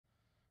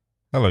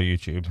Hello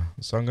YouTube.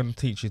 So I'm going to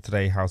teach you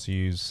today how to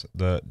use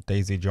the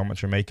DayZ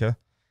Geometry Maker.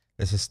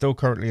 This is still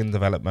currently in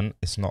development.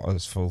 It's not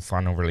its full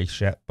final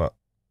release yet, but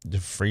you're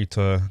free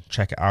to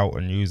check it out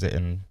and use it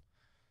and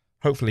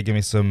hopefully give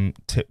me some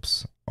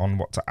tips on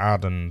what to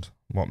add and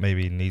what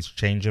maybe needs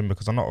changing,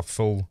 because I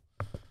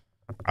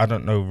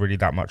don't know really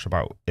that much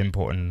about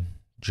importing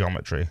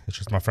geometry. It's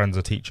just my friends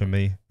are teaching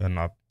me and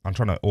I'm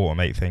trying to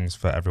automate things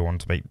for everyone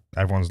to make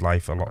everyone's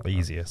life a lot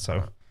easier.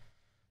 So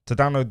to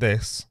download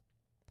this,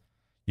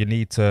 you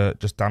need to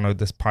just download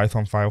this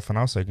Python file for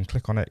now. So you can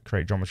click on it,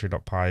 create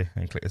geometry.py,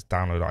 and click this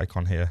download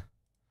icon here.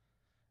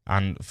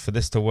 And for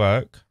this to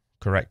work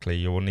correctly,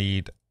 you will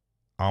need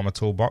Arma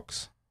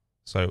Toolbox.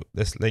 So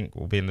this link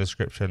will be in the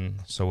description.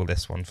 So will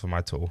this one for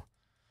my tool.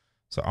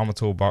 So Arma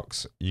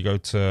Toolbox, you go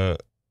to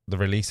the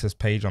releases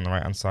page on the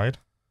right hand side.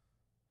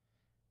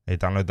 You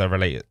download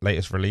the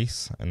latest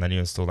release, and then you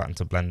install that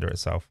into Blender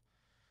itself.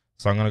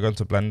 So I'm going to go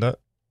into Blender,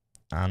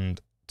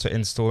 and to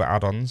install the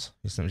add-ons,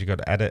 you simply go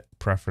to Edit,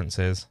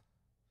 Preferences,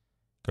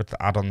 go to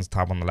the Add-ons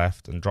tab on the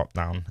left, and drop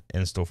down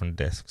Install from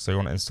Disk. So you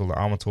want to install the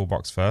Arma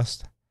Toolbox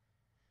first,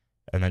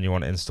 and then you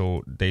want to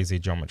install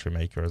DayZ Geometry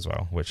Maker as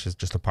well, which is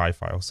just a Py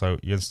file. So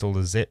you install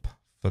the zip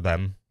for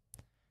them,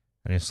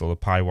 and you install the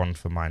Py one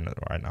for mine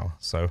right now.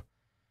 So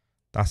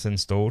that's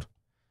installed.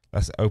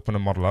 Let's open a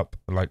model up,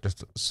 like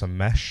just some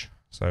mesh.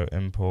 So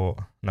import,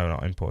 no,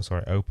 not import,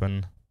 sorry,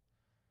 open.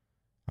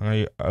 I'm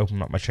going to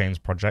open up my chains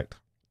project.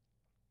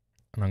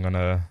 And I'm going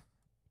to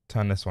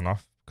turn this one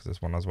off because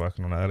this one I was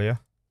working on earlier.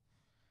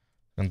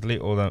 I'm going to delete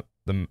all the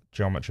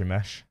geometry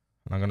mesh.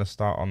 And I'm going to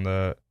start on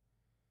the,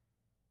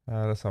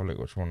 let's have a look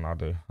which one I'll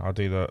do. I'll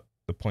do the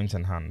point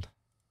in hand.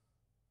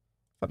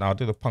 But no, I'll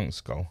do the punk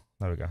skull.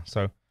 There we go.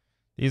 So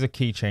these are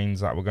keychains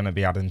that we're going to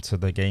be adding to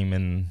the game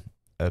and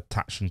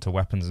attaching to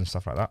weapons and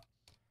stuff like that.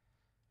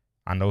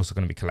 And also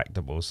going to be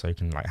collectibles, so you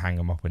can like hang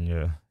them up in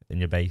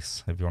your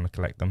base if you want to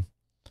collect them.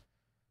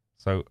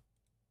 So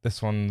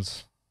this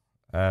one's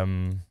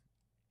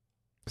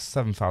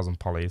 7,000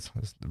 polys.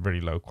 It's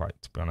really low quite,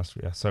 to be honest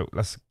with you. So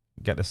let's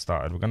get this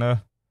started.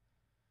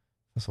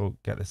 Let's all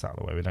get this out of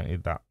the way. We don't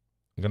need that.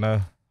 I'm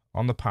gonna,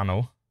 on the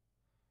panel,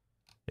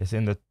 it's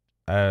in the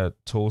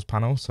tools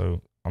panel.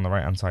 So on the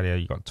right hand side here,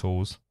 you got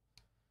tools.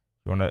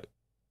 You want to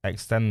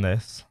extend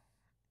this,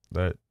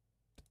 the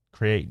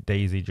create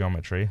DayZ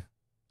geometry.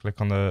 Click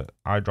on the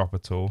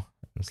eyedropper tool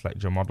and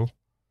select your model.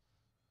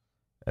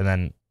 And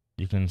then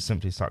you can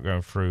simply start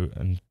going through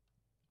and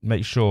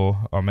make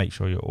sure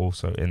you're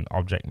also in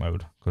object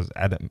mode, because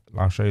edit,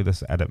 I'll show you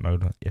this edit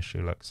mode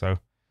issue. Look, so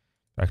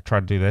I try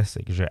to do this,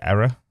 it gives you an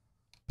error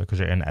because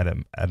you're in edit.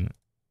 And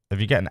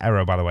if you get an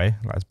error, by the way,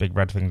 like this big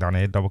red thing down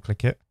here, double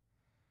click it.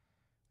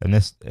 And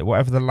this,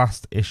 whatever the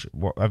last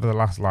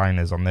line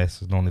is on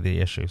this is normally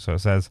the issue. So it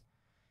says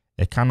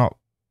it cannot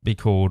be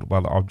called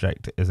while the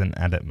object is in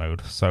edit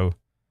mode. So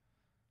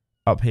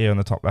up here in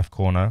the top left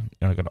corner,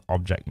 you're going to go to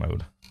object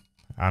mode.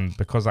 And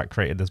because that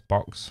created this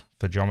box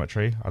for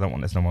geometry, I don't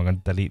want this no more. I'm going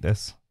to delete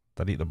this,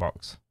 delete the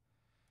box.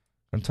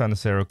 I'm going to turn the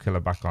serial killer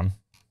back on.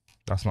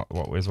 That's not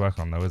what we was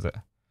working on though, is it?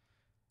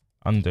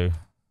 Undo.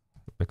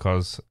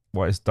 Because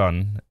what it's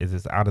done is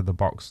it's added the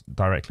box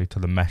directly to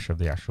the mesh of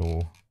the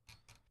actual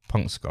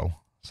punk skull.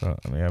 So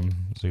let me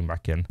zoom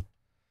back in.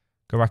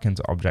 Go back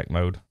into object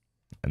mode.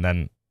 And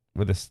then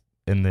with this,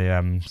 in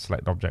the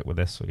select object with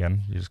this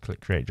again, you just click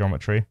create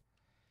geometry.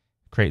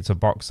 Creates a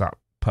box that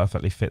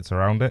perfectly fits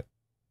around it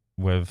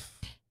with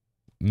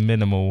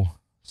minimal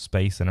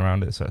spacing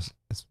around it, so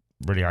it's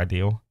really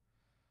ideal.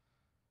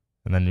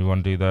 And then you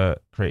want to do the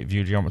create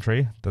view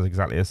geometry, does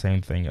exactly the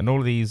same thing. And all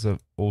of these are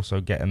also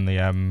getting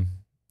the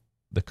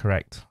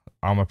correct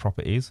armor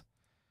properties.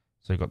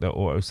 So you've got the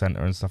auto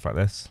center and stuff like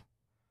this.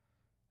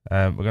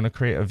 We're going to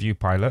create a view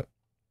pilot,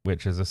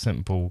 which is a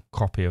simple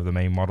copy of the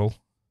main model.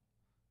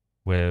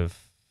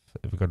 With,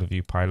 if we go to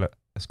view pilot,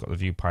 it's got the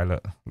view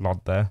pilot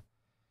LOD there.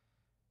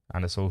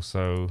 And it's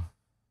also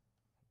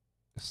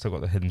still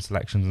got the hidden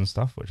selections and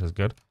stuff, which is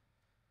good.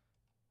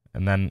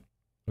 And then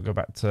we'll go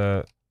back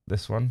to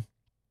this one.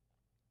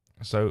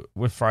 So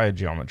with fire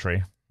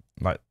geometry,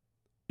 like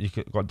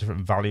got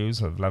different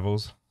values of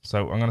levels.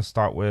 So I'm going to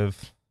start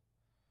with,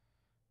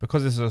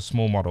 because this is a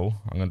small model,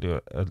 I'm going to do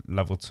a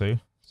level 2.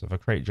 So if I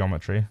create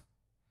geometry,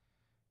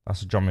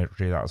 that's a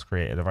geometry that was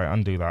created. If I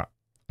undo that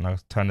and I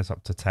turn this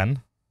up to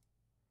 10,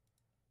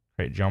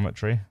 create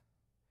geometry.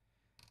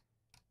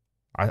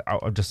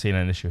 I've just seen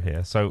an issue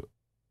here. So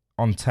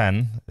on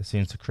 10, it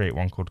seems to create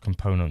one called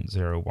component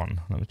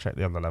 01. Let me check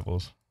the other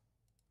levels.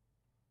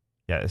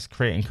 Yeah, it's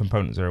creating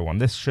component 01.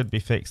 This should be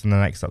fixed in the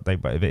next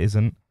update, but if it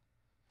isn't,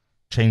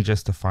 change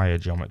this to fire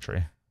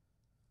geometry.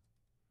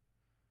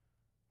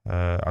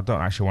 I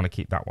don't actually want to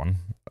keep that one.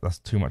 That's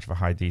too much of a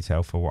high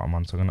detail for what I'm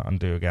on. So I'm going to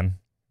undo again.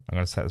 I'm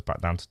going to set this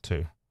back down to 2.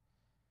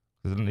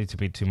 There doesn't need to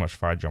be too much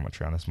fire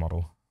geometry on this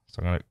model.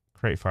 So I'm going to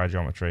create fire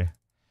geometry.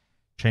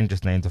 Change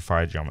this name to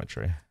fire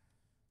geometry.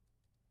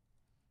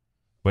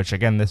 Which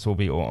again, this will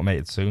be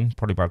automated soon.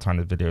 Probably by the time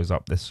the video is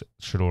up, this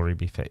should already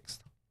be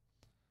fixed.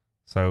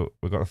 So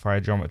we've got the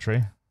fire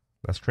geometry.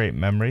 Let's create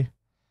memory.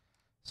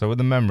 So with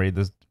the memory,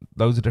 there's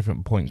loads of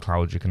different point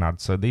clouds you can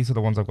add. So these are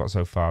the ones I've got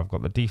so far. I've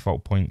got the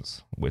default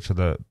points, which are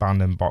the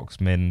bounding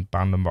box min,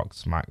 bounding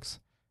box max,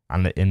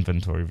 and the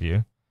inventory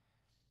view.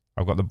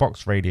 I've got the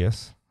box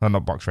radius, no,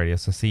 not box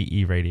radius, the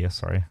CE radius,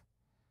 sorry.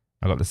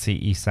 I've got the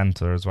CE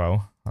center as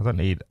well. I don't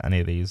need any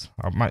of these.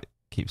 I might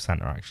keep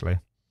center actually.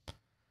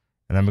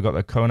 And then we've got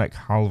the conic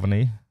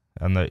halveny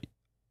and the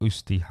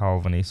usti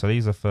halveny. So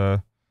these are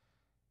for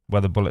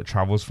where the bullet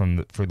travels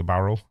from through the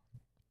barrel.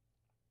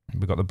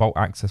 We've got the bolt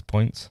access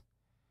points.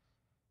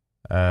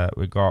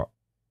 We've got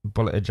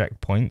bullet eject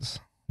points,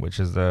 which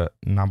is the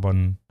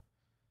nabon.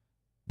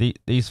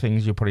 These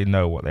things you probably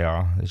know what they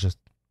are. It's just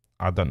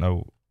I don't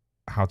know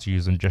how to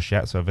use them just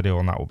yet. So a video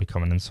on that will be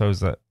coming. And so is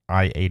the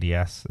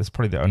IADS. It's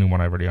probably the only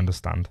one I really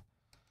understand.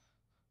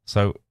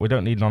 So we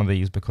don't need none of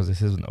these because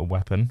this isn't a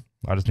weapon.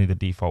 I just need the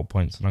default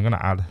points, and I'm going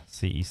to add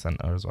CE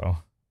center as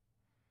well.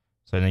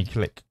 So then you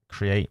click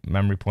create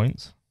memory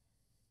points.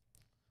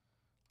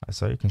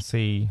 So you can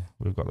see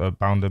we've got the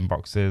bounding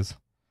boxes.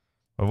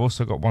 I've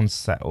also got one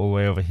set all the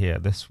way over here.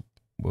 This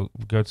will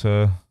go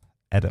to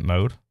edit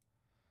mode,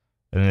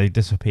 and they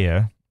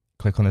disappear.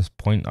 Click on this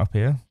point up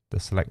here, the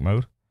select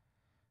mode,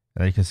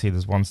 and you can see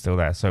there's one still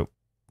there. So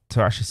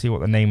to actually see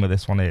what the name of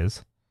this one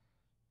is,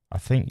 I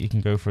think you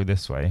can go through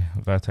this way,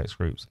 vertex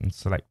groups, and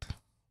select.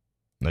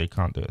 No, you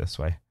can't do it this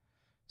way.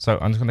 So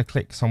I'm just going to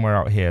click somewhere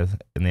out here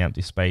in the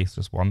empty space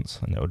just once,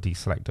 and it'll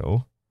deselect it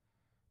all.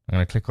 I'm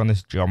going to click on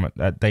this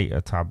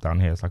data tab down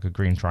here. It's like a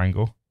green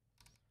triangle.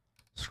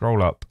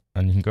 Scroll up,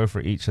 and you can go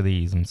for each of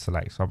these and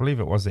select. So I believe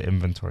it was the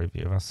inventory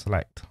view. If I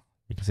select,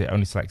 you can see it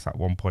only selects at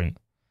one point.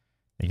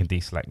 You can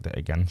deselect it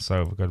again.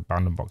 So if we go to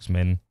bounding box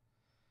min,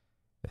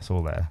 it's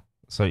all there.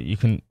 So you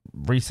can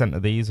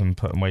recenter these and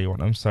put them where you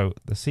want them. So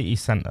the CE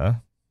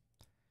center,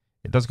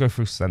 it does go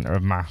through center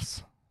of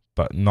mass,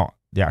 but not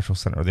the actual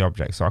center of the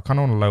object. So I kind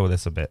of want to lower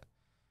this a bit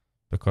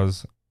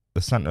because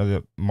the center of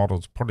the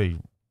model's probably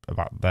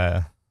about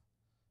there.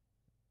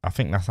 I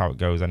think that's how it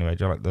goes anyway.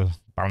 Do you like the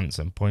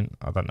balancing point?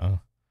 I don't know.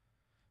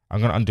 I'm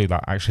going to undo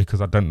that actually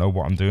because I don't know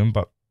what I'm doing,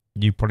 but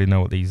you probably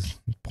know what these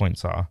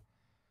points are.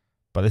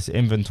 But this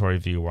inventory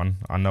view one,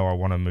 I know I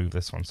want to move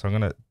this one. So I'm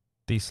going to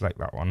deselect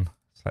that one,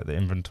 select the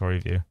inventory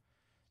view,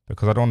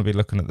 because I don't want to be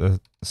looking at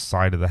the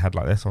side of the head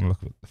like this. I want to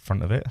look at the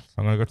front of it. So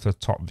I'm going to go to the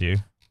top view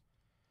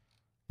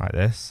like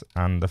this,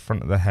 and the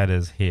front of the head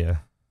is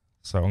here.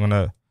 So I'm going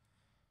to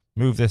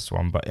move this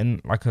one, but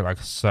in like a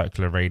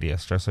circular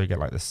radius, just so you get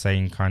like the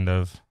same kind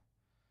of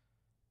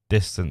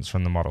distance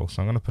from the model.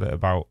 So I'm going to put it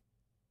about,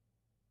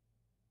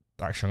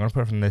 actually I'm going to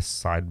put it from this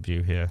side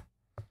view here,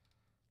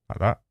 like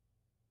that,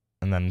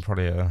 and then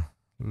probably a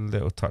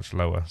little touch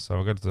lower. So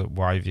I'll go to the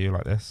Y view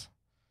like this,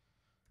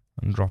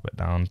 and drop it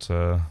down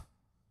to,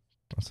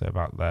 let's say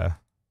about there.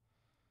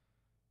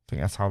 I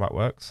think that's how that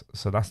works.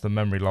 So that's the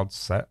memory LODs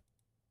set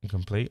and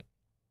complete.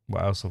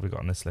 What else have we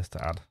got on this list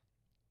to add?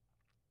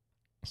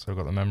 So we've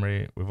got the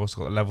memory. We've also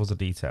got the levels of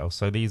detail.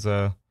 So these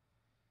are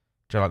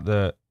like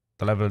the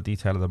level of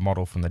detail of the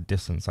model from the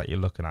distance that you're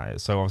looking at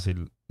it. So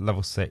obviously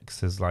level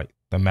 6 is like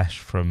the mesh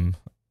from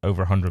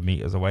over 100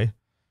 meters away,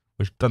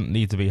 which doesn't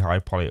need to be high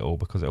poly at all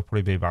because it'll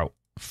probably be about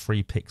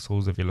 3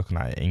 pixels if you're looking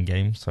at it in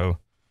game. So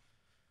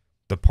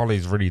the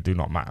polys really do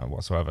not matter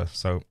whatsoever.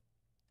 So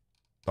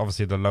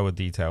obviously the lower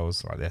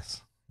details like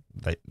this,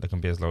 they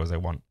can be as low as they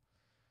want.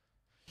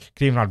 You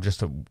can even have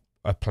just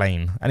a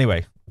plane.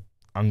 Anyway,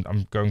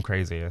 I'm going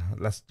crazy here.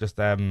 Let's just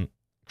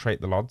create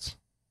the LODs.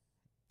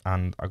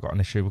 And I got an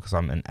issue because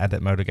I'm in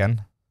edit mode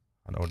again.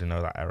 I already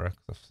know that error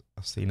because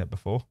I've seen it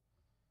before.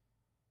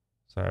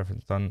 So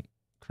everything's done.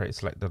 Create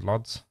selected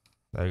LODs.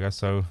 There you go.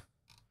 So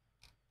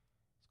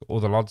all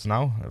the LODs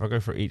now. If I go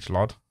for each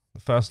LOD,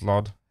 the first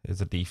LOD is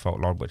the default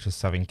LOD, which is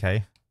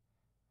 7K.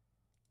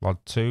 LOD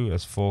 2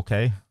 is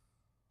 4K.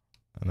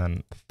 And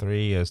then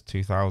 3 is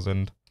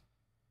 2000.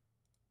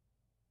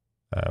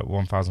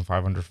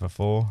 1500 for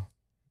 4.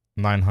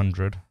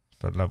 900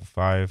 for level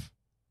 5.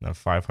 And then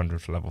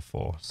 500 for level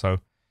 4. So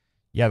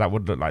yeah, that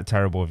would look like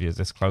terrible if you're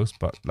this close,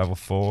 but level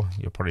 4,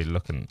 you're probably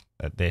looking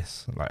at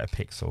this like a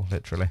pixel,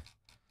 literally.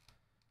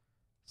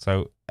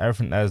 So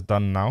everything there's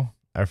done now.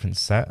 Everything's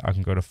set. I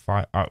can go to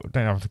file. I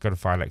don't have to go to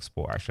file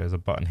export. Actually, there's a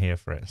button here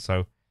for it.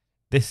 So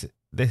this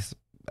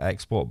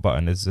export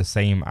button is the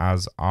same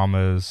as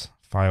Arma's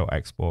file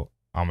export,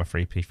 Arma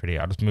 3P3D.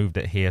 I just moved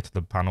it here to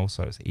the panel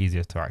so it's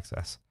easier to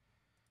access.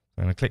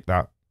 So I'm going to click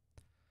that.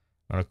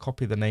 I'm going to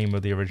copy the name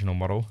of the original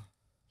model,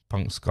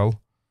 Punk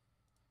Skull.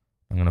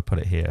 I'm going to put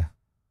it here.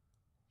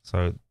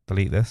 So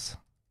delete this,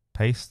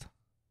 paste,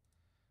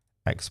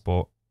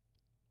 export.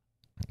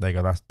 There you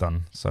go, that's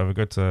done. So if we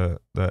go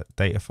to the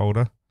data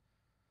folder,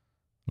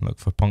 look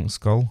for Punk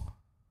Skull.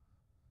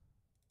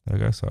 There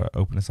we go. So I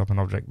open this up in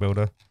Object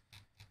Builder.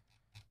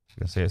 You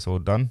can see it's all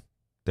done.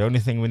 The only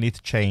thing we need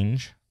to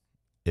change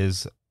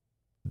is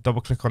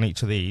double click on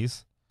each of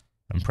these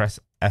and press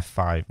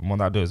F5. And what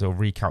that'll do is it'll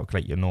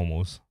recalculate your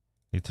normals.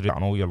 You need to do that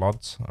on all your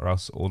LODs or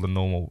else all the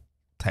normal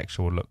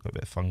texture will look a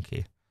bit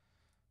funky.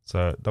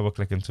 So double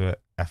click into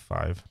it,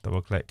 F5,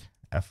 double click,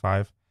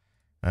 F5.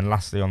 And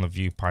lastly on the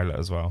view pilot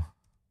as well.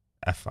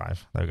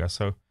 F5. There we go.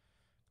 So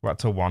go back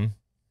to 1. I'm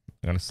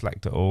going to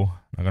select it all.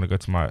 I'm going to go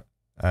to my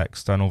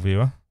external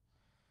viewer.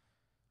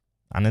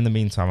 And in the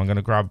meantime, I'm going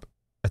to grab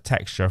a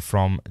texture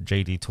from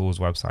JD Tools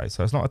website.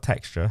 So it's not a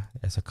texture,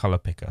 it's a color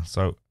picker.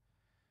 So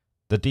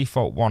the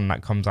default one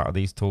that comes out of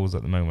these tools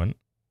at the moment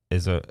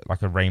is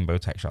like a rainbow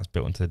texture that's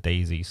built into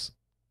DayZ's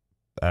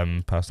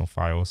personal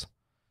files.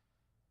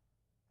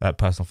 So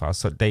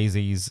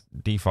DayZ's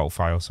default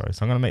file, sorry.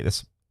 So I'm going to make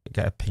this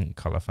get a pink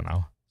color for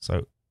now.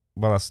 So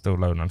while that's still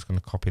loading, I'm just going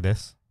to copy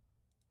this.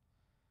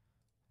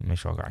 Make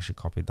sure I actually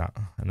copied that.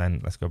 And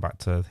then let's go back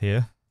to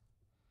here.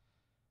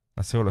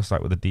 Let's see what it looks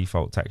like with the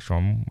default texture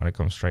on when it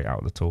comes straight out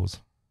of the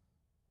tools.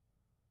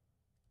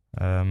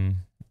 I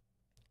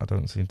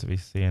don't seem to be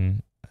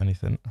seeing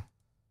anything.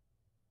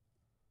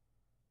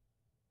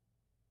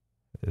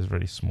 It is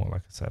really small,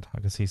 like I said. I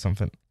can see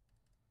something.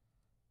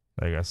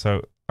 There you go.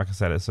 So, like I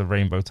said, it's a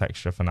rainbow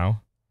texture for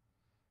now.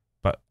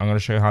 But I'm going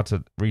to show you how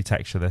to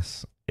retexture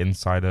this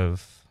inside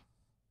of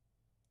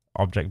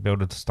Object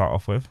Builder to start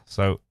off with.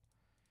 So,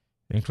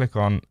 you can click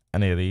on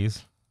any of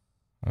these.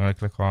 I'm going to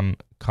click on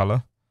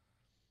Color,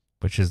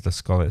 which is the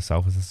skull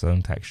itself as its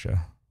own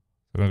texture.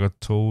 So I'm going to go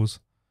Tools,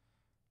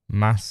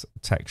 Mass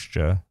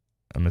Texture,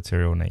 and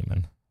Material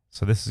Naming.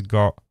 So this has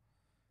got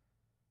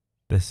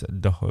this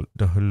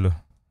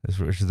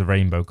which is the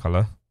rainbow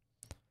color.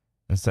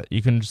 And so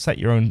you can set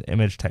your own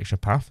image texture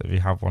path if you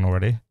have one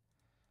already.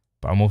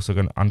 But I'm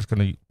just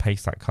going to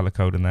paste that color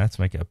code in there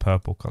to make it a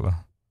purple color.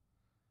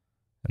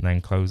 And then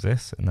close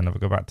this. And then if I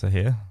go back to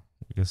here,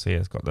 you can see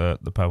it's got the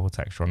purple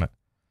texture on it.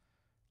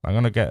 I'm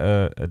going to get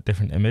a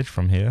different image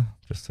from here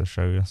just to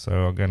show you.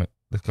 So it's going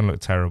to look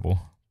terrible,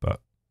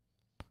 but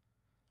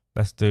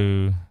let's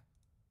do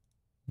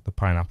the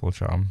pineapple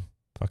charm.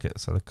 Fuck it.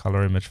 So the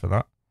color image for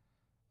that.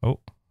 Oh,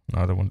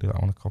 no, I don't want to do that.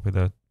 I want to copy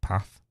the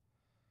path.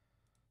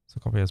 So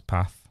copy as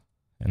path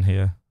in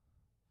here.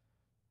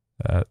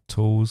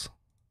 Tools,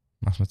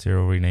 mass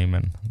material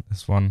renaming,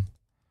 this one.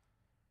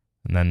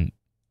 And then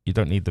you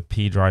don't need the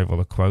P drive or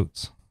the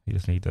quotes. You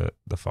just need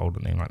the folder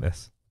name like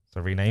this.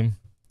 So rename.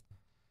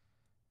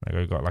 There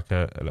we've got like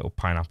a little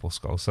pineapple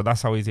skull. So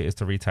that's how easy it is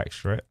to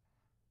retexture it.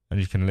 And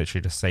you can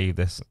literally just save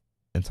this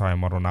entire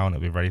model now and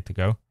it'll be ready to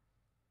go.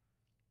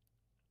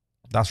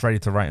 That's ready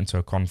to write into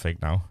a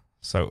config now.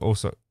 So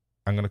also,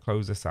 I'm going to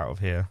close this out of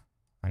here.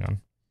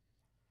 Hang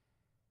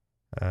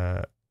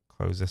on.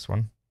 Close this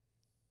one.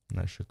 And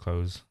that should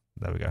close.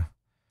 There we go.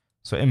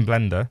 So in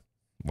Blender,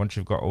 once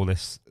you've got all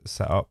this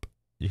set up,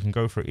 you can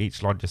go through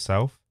each log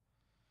yourself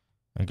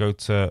and go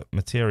to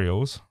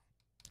materials,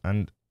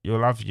 and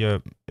you'll have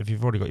if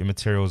you've already got your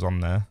materials on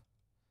there,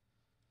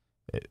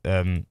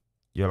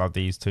 you'll have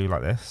these two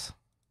like this.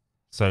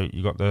 So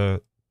you got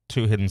the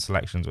two hidden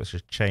selections, which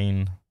is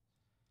chain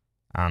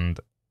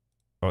there,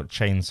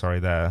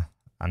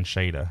 and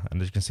shader.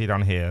 And as you can see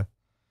down here,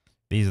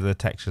 these are the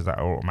textures that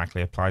are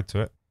automatically applied to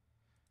it.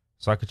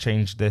 So I could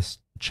change this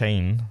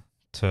chain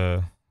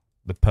to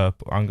the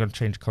purple. I'm going to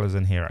change colors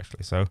in here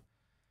actually. So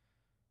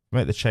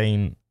make the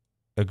chain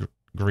a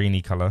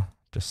greeny color,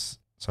 just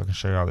so I can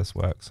show you how this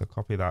works. So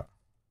copy that,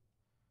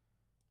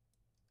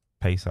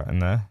 paste that in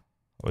there,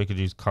 or you could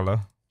use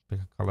color, pick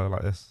a color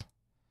like this.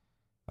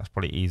 That's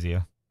probably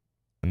easier.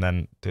 And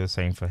then do the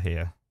same for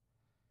here.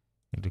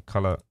 You do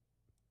color,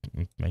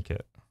 make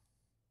it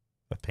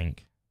a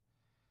pink.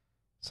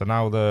 So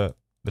now the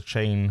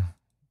chain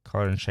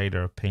color and shader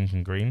are pink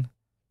and green,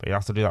 but you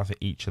have to do that for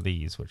each of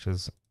these, which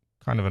is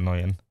kind of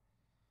annoying.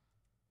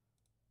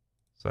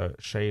 So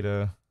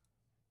shader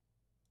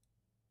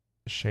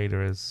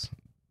is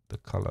the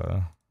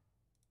color.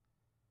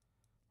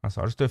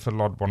 So I'll just do it for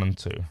LOD 1 and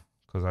 2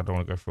 because I don't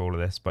want to go through all of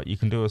this, but you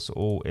can do this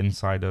all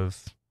inside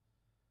of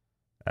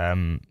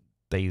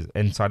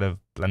inside of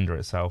Blender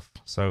itself.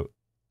 So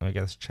let me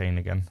get this chain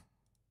again.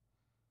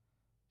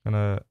 I'm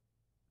gonna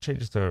change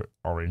this to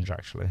orange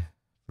actually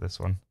for this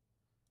one,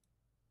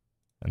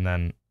 and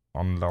then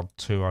on LOD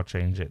 2 I'll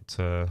change it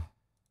to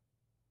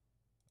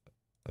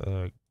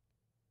a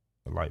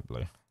light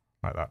blue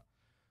like that.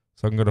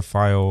 So I can go to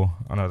file.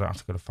 Oh no, I don't have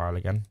to go to file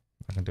again.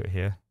 I can do it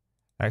here.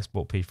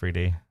 Export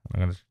P3D. I'm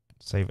going to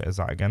save it as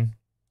that again,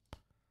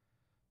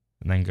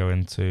 and then go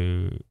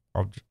into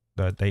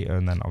the data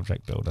and then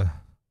Object Builder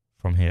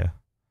from here.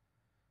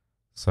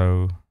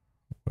 So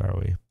where are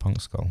we?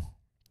 Punk skull.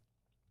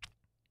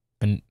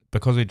 And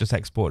because we just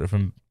exported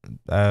from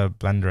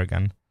Blender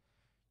again,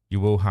 you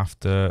will have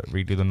to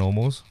redo the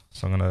normals.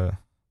 So I'm going to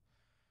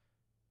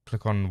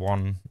click on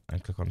 1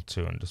 and click on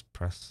 2 and just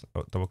press,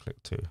 double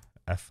click 2,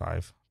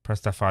 F5.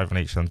 Press F5 on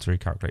each of them to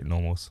recalculate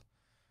normals.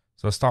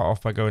 So I'll start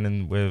off by going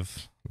in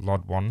with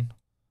LOD 1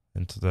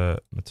 into the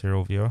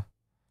material viewer.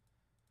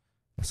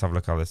 Let's have a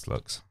look how this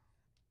looks.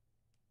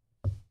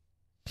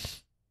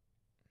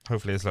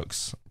 Hopefully this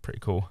looks pretty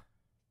cool,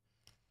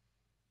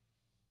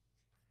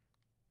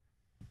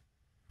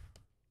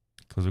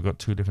 because we've got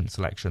two different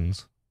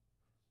selections.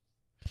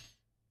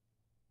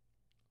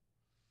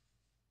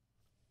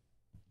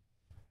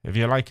 If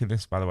you're liking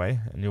this, by the way,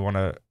 and you want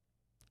to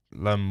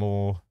learn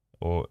more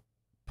or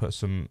put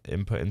some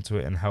input into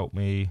it and help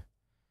me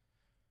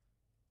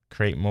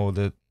create more of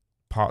the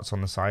parts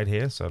on the side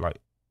here. So like,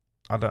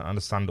 I don't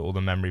understand all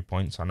the memory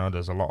points. I know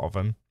there's a lot of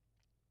them,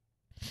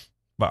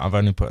 but I've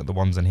only put the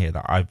ones in here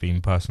that I've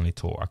been personally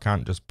taught. I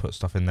can't just put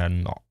stuff in there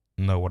and not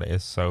know what it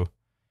is. So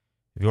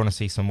if you want to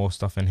see some more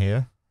stuff in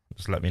here,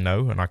 just let me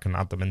know and I can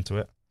add them into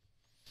it.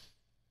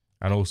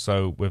 And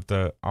also with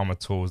the Arma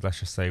tools, let's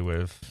just say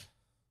with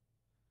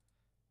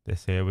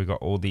this here, we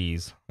got all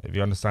these. If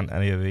you understand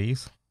any of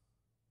these,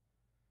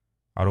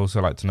 I'd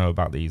also like to know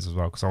about these as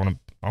well, because I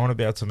want to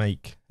be able to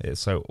make it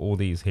so all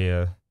these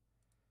here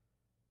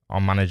are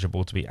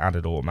manageable to be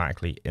added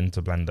automatically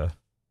into Blender.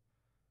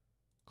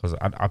 Because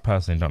I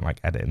personally don't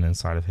like editing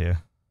inside of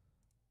here.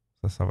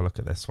 Let's have a look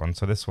at this one.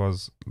 So this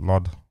was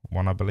LOD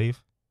 1, I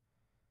believe.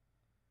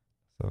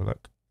 So have a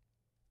look.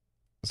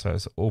 So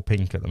it's all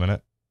pink at the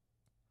minute.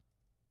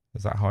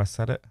 Is that how I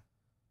set it?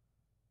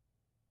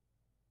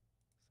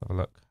 Let's have a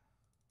look.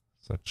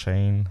 So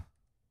chain.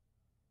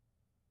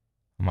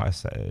 I might have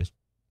set it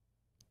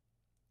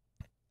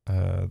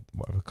as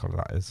whatever color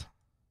that is.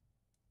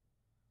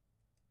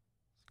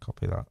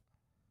 Copy that.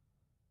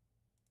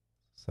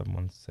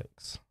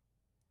 716.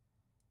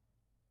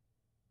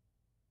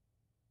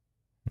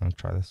 I'm gonna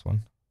try this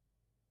one.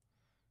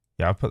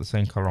 Yeah, I put the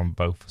same color on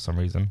both for some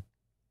reason.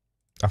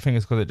 I think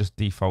it's because it just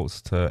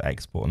defaults to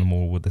exporting them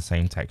all with the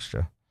same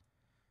texture.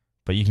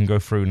 But you can go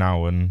through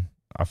now, and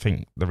I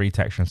think the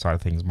retexturing side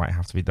of things might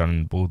have to be done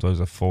in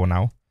Bulldozer 4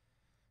 now.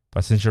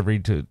 But since you're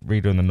redoing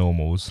the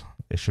normals,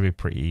 it should be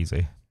pretty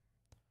easy.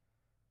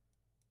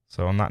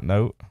 So on that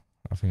note,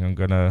 I think I'm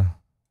gonna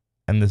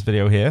end this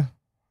video here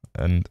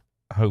and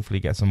hopefully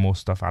get some more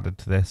stuff added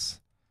to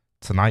this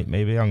tonight.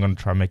 Maybe I'm gonna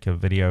try and make a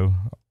video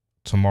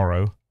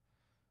tomorrow,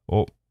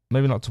 or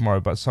maybe not tomorrow,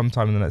 but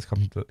sometime in the next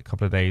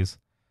couple of days.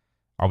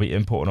 I'll be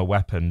importing a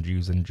weapon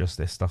using just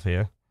this stuff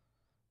here,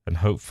 and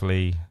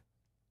hopefully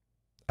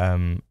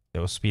it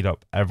will speed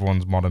up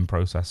everyone's modding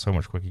process so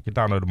much quicker. You can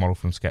download a model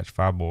from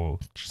Sketchfab or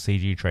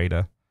CG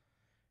Trader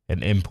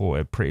and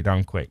import it pretty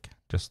damn quick,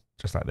 just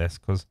like this,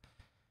 because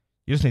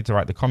you just need to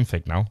write the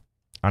config now.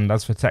 And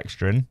as for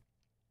texturing,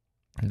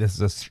 this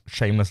is a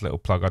shameless little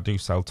plug. I do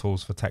sell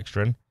tools for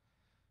texturing.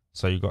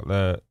 So you've got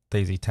the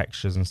DayZ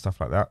textures and stuff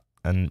like that,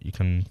 and you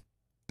can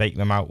bake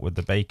them out with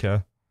the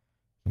baker.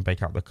 You can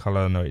bake out the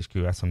color, no HQ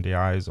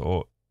SMDIs,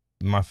 or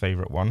my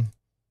favorite one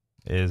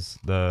is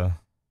the,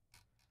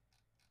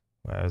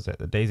 where is it?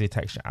 The DayZ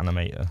Texture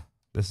Animator.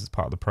 This is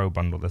part of the Pro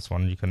bundle. This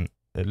one,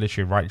 it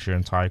literally writes your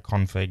entire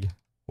config,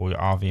 all your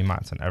RV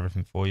mats and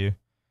everything for you.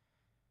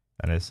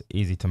 And it's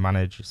easy to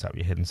manage. You set up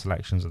your hidden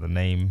selections of the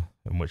name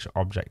and which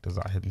object is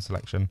that hidden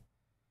selection.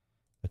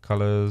 The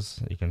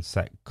colors, you can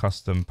set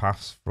custom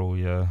paths for all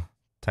your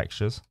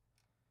textures.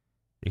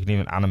 You can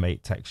even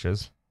animate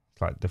textures,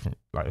 like different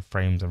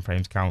frames and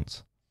frames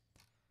counts.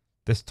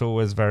 This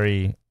tool is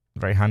very,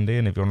 very handy,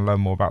 and if you want to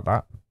learn more about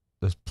that,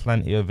 there's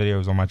plenty of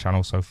videos on my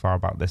channel so far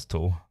about this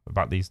tool,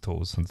 about these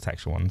tools and the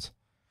texture ones.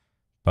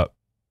 But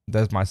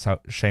there's my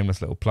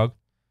shameless little plug.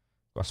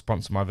 Got to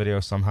sponsor my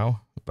video somehow.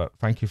 But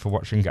thank you for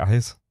watching,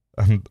 guys,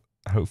 and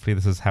hopefully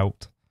this has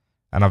helped.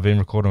 And I've been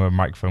recording with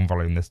microphone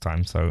volume this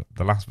time, so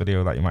the last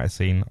video that you might have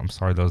seen, I'm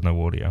sorry there was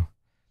no audio.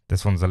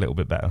 This one's a little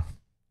bit better.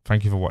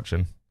 Thank you for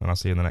watching, and I'll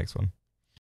see you in the next one.